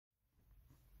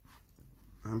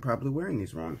I'm probably wearing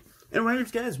these wrong.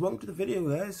 Anyways, guys, welcome to the video,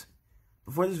 guys.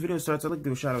 Before this video starts, I'd like to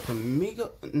give a shout out to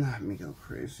not Miguel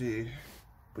Crazy,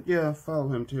 but yeah,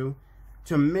 follow him too.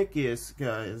 To Mickius,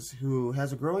 guys, who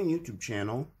has a growing YouTube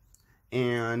channel,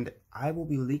 and I will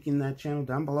be leaking that channel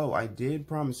down below. I did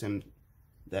promise him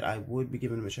that I would be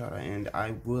giving him a shout out, and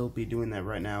I will be doing that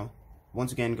right now.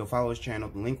 Once again, go follow his channel.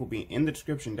 The link will be in the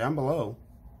description down below.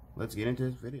 Let's get into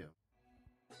this video.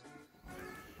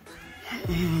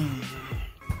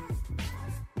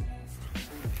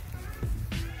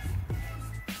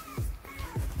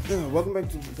 Welcome back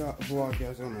to the vlog,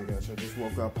 guys. Oh my gosh, I just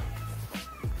woke up.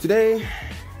 Today,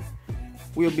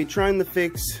 we'll be trying to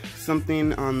fix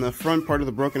something on the front part of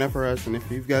the broken FRS, and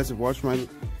if you guys have watched my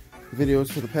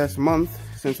videos for the past month,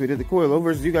 since we did the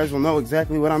coilovers, you guys will know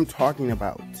exactly what I'm talking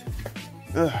about.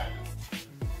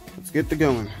 Let's get to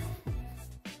going.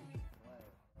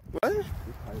 What?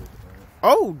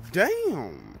 Oh,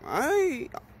 damn.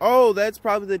 Oh, that's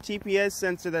probably the TPS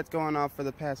sensor that's going off for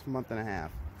the past month and a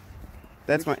half.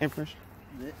 That's my impression.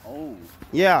 Oh.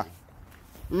 Yeah.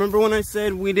 Remember when I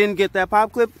said we didn't get that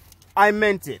pop clip? I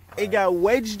meant it. It got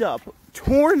wedged up,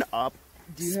 torn up,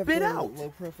 spit out. Low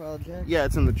profile jack? Yeah,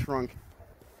 it's in the trunk.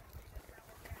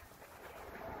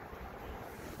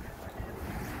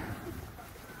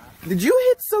 Did you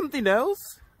hit something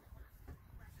else?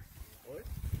 What?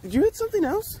 Did you hit something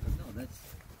else? No, that's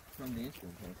from the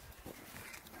instrument case.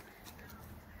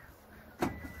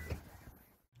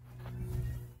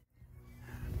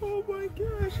 Oh my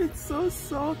gosh, it's so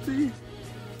salty.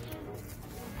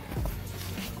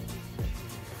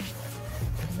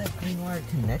 How does that green wire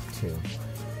connect to?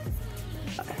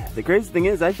 The crazy thing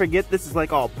is, I forget this is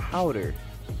like all powder.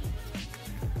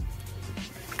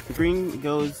 The green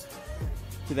goes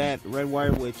to that red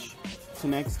wire, which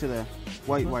connects to the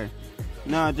white wire.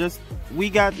 No, just, me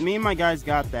and my guys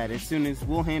got that. As soon as,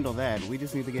 we'll handle that. We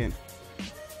just need to get,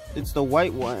 it's the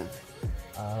white one.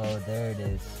 Oh, there it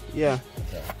is. Yeah.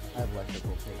 Okay. I have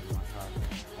electrical tape in my car.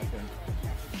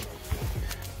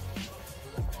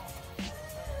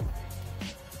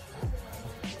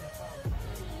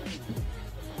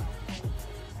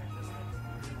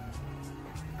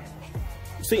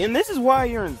 See, and this is why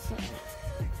you're insane.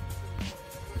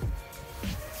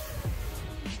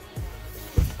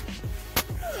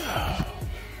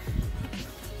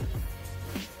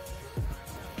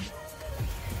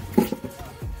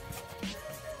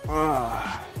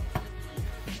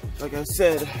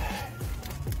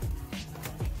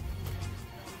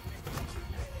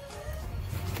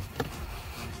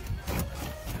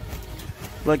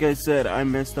 Like I said, I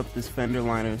messed up this fender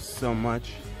liner so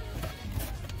much.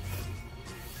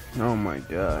 Oh my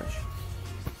gosh.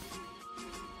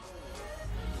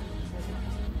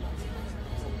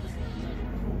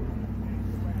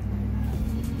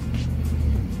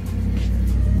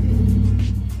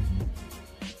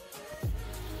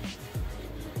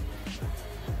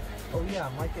 Oh yeah, I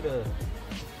might get a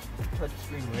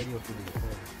touchscreen radio for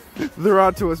these. They're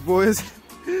onto us, boys.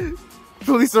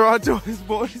 Police are onto us,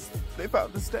 boys. They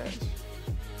found the stash.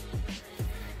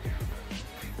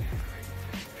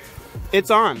 It's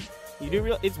on. You do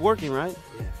realize it's working, right?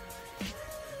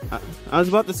 Yeah. I was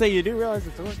about to say, you do realize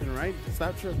it's working, right?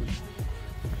 Stop tripping.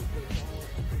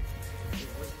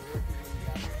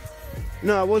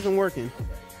 No, it wasn't working.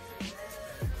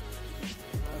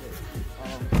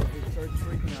 It starts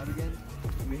freaking out again.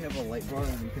 We have a light bar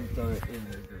and we can throw it in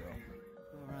the grill.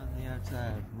 Go around the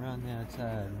outside, around the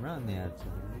outside, around the outside.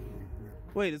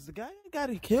 Wait, is the guy that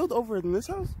got killed over in this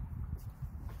house?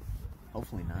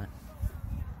 Hopefully not.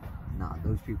 Nah,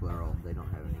 those people are old. They don't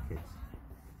have any kids.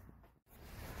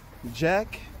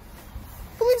 Jack,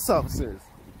 police officers.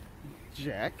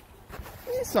 Jack,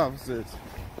 police officers.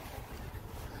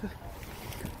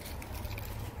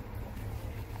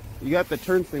 You got the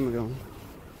turn thing going.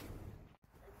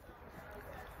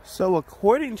 So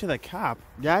according to the cop,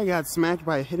 guy got smacked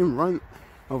by a hit and run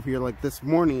over here like this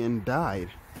morning and died.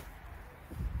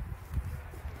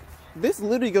 This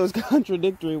literally goes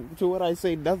contradictory to what I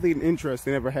say. Nothing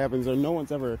interesting ever happens, or no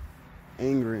one's ever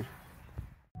angry.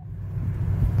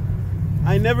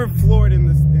 I never floored in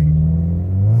this thing.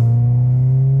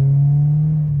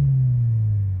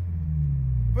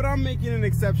 But I'm making an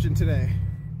exception today.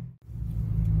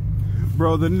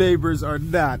 Bro, the neighbors are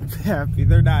not happy.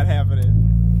 They're not having it.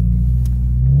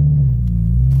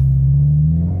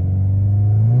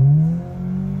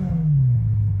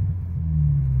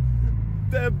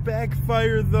 That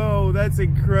backfire though, that's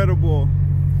incredible.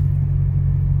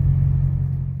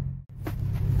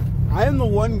 I am the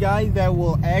one guy that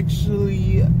will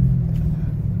actually,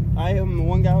 I am the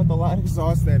one guy with a lot of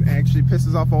exhaust that actually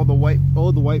pisses off all the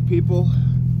white people.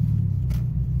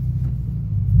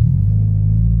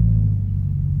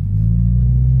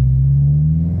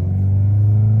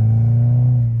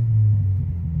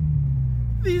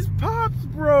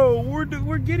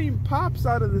 we're getting pops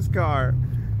out of this car.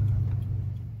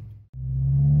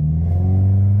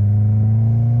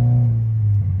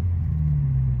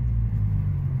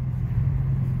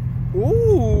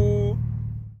 Ooh!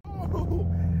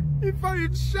 Oh, he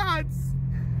fired shots!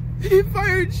 He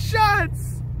fired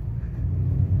shots!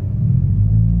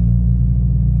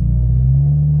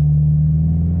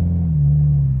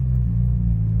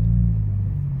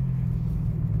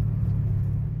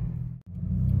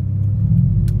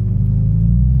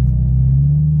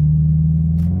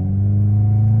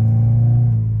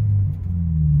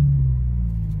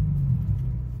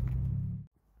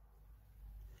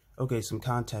 Okay, some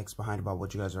context behind about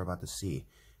what you guys are about to see.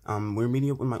 We're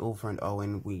meeting up with my old friend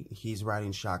Owen. He's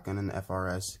riding shotgun in the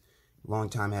FRS. Long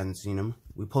time hadn't seen him.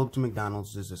 We pull up to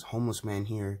McDonald's. There's this homeless man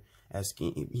here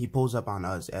asking. He pulls up on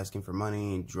us, asking for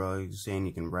money and drugs, saying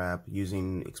he can rap,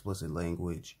 using explicit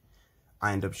language.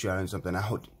 I end up shouting something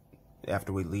out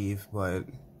after we leave, but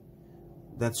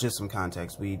that's just some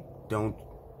context. We don't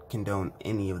condone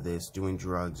any of this, doing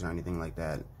drugs or anything like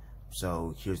that.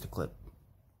 So here's the clip.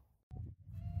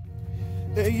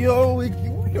 Hey, yo,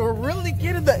 we're really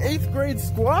getting the 8th grade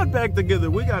squad back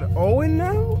together. We got Owen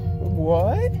now?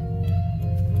 What?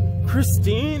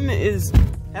 Christine is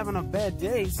having a bad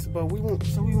day, but we won't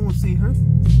see her.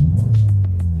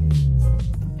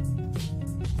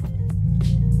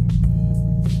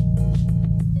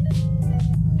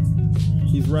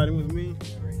 He's riding with me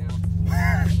right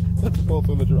now. Let's both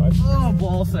on the drive. Oh,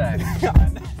 ball sack.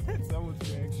 That's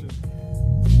someone's reaction.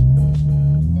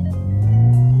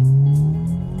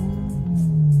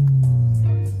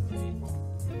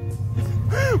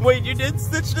 Wait, you did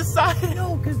stitch the side?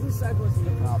 No, because the side wasn't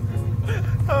the problem.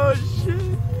 Oh shit,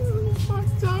 you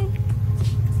fucked up.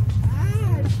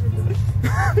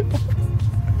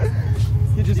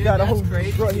 He just got a whole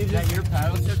crazy. That your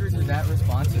paddle checkers are that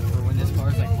responsive for when this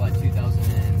car's like what,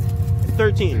 2013?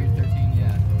 13,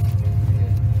 yeah.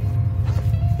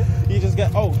 He just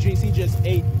got, oh jeez, he just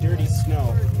ate dirty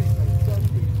snow.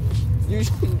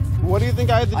 What do you think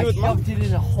I had to do with mine? I shoved it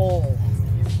in a hole.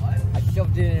 I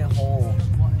shoved it in a hole.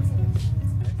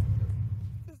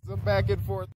 So back and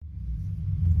forth.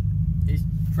 He's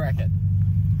crackhead.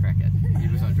 Crackhead. He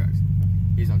was on drugs.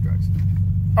 He's on drugs.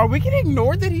 Are we gonna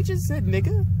ignore that he just said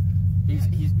nigga?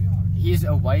 He's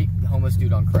a white homeless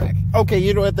dude on crack. Okay,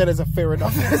 you know what? That is a fair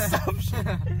enough assumption.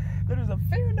 That is a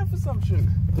fair enough assumption.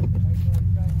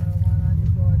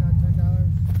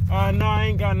 No, I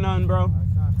ain't got none, bro.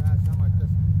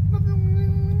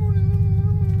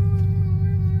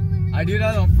 I do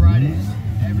that on Fridays.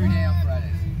 Every day on Fridays.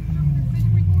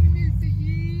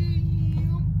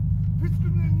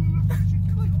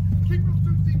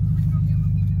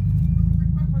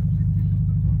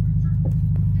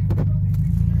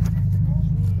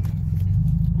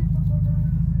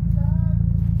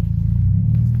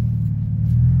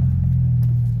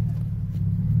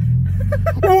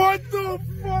 What the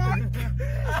fuck?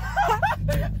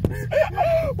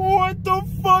 What the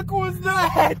fuck was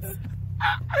that?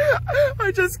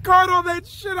 I just caught all that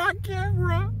shit on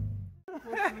camera.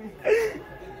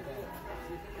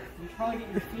 You probably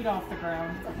get your feet off the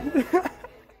ground.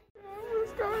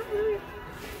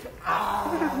 It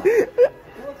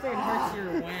It looks like it hurts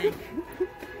your wank.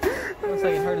 It looks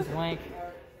like it hurt his wank.